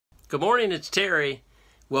Good morning, it's Terry.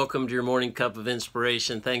 Welcome to your morning cup of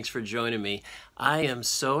inspiration. Thanks for joining me. I am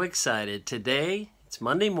so excited. Today, it's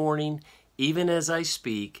Monday morning. Even as I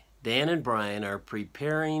speak, Dan and Brian are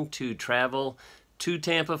preparing to travel to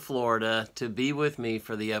Tampa, Florida to be with me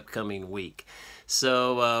for the upcoming week.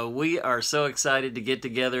 So we are so excited to get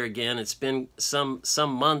together again. It's been some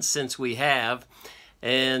months since we have.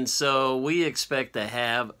 And so we expect to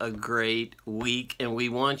have a great week, and we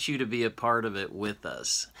want you to be a part of it with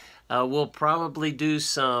us. We'll probably do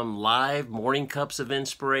some live morning cups of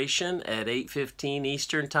inspiration at 8:15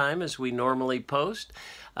 Eastern Time as we normally post.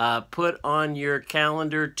 Put on your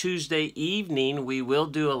calendar Tuesday evening. We will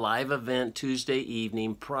do a live event Tuesday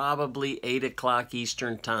evening, probably 8 o'clock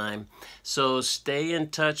Eastern Time. So stay in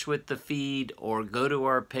touch with the feed or go to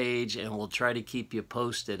our page and we'll try to keep you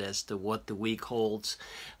posted as to what the week holds.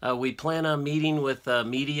 We plan on meeting with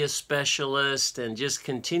media specialists and just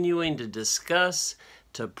continuing to discuss,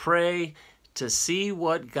 to pray, to see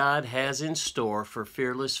what God has in store for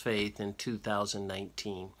Fearless Faith in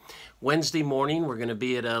 2019. Wednesday morning, we're going to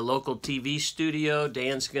be at a local TV studio.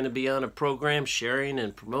 Dan's going to be on a program sharing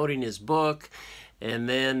and promoting his book. And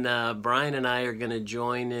then Brian and I are going to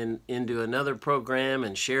join into another program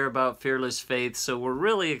and share about Fearless Faith. So we're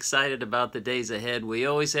really excited about the days ahead. We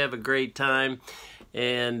always have a great time.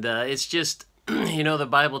 And it's just, you know, the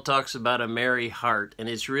Bible talks about a merry heart. And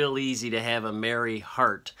it's real easy to have a merry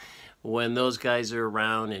heart when those guys are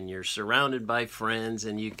around and you're surrounded by friends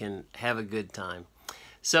and you can have a good time.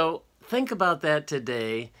 So think about that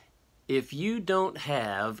today. If you don't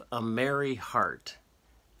have a merry heart,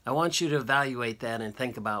 I want you to evaluate that and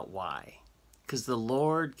think about why. Because the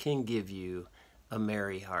Lord can give you a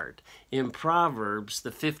merry heart. In Proverbs, the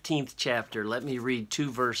 15th chapter, let me read two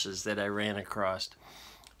verses that I ran across.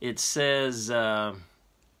 It says,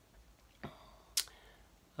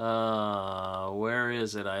 where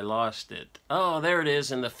is it? I lost it. Oh, there it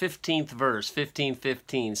is in the 15th verse,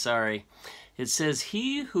 15:15, sorry. It says,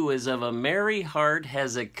 "He who is of a merry heart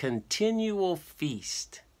has a continual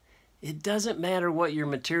feast." It doesn't matter what your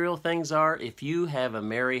material things are. If you have a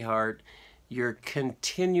merry heart, you're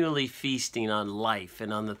continually feasting on life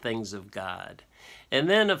and on the things of God. And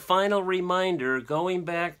then a final reminder, going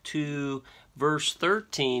back to verse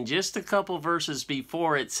 13, just a couple verses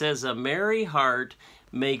before, it says, "A merry heart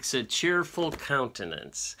makes a cheerful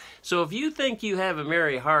countenance." So if you think you have a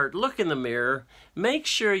merry heart, look in the mirror. Make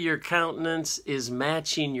sure your countenance is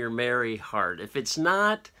matching your merry heart. If it's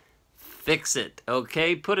not, fix it,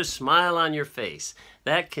 okay? Put a smile on your face.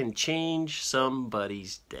 That can change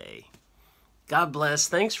somebody's day. God bless.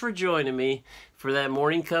 Thanks for joining me for that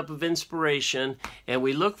morning cup of inspiration. And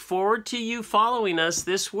we look forward to you following us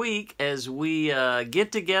this week as we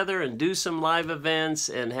get together and do some live events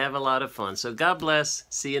and have a lot of fun. So God bless.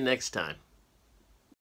 See you next time.